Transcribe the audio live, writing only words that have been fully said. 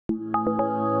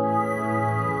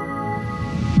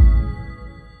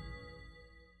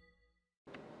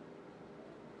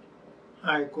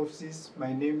Hi, COFSIS.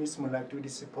 My name is Molatoli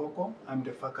Sephoko. I'm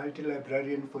the Faculty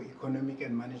Librarian for Economic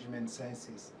and Management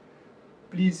Sciences.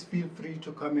 Please feel free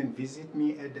to come and visit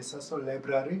me at the Sasol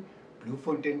Library,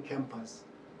 Bloemfontein campus,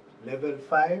 Level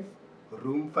 5,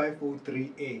 Room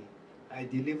 503A. I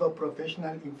deliver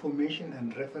professional information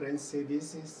and reference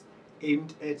services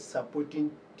aimed at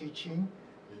supporting teaching,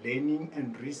 learning,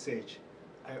 and research.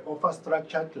 I offer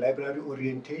structured library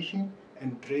orientation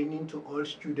and training to all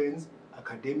students,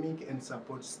 academic and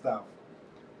support staff.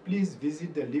 Please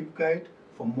visit the LibGuide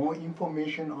for more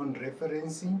information on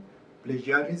referencing,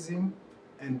 plagiarism,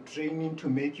 and training to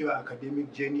make your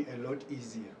academic journey a lot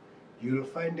easier. You will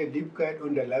find the LibGuide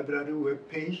on the library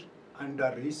webpage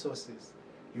under Resources.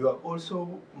 You are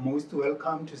also most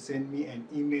welcome to send me an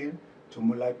email to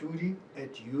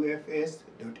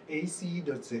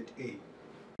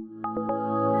molaturi@ufs.ac.za.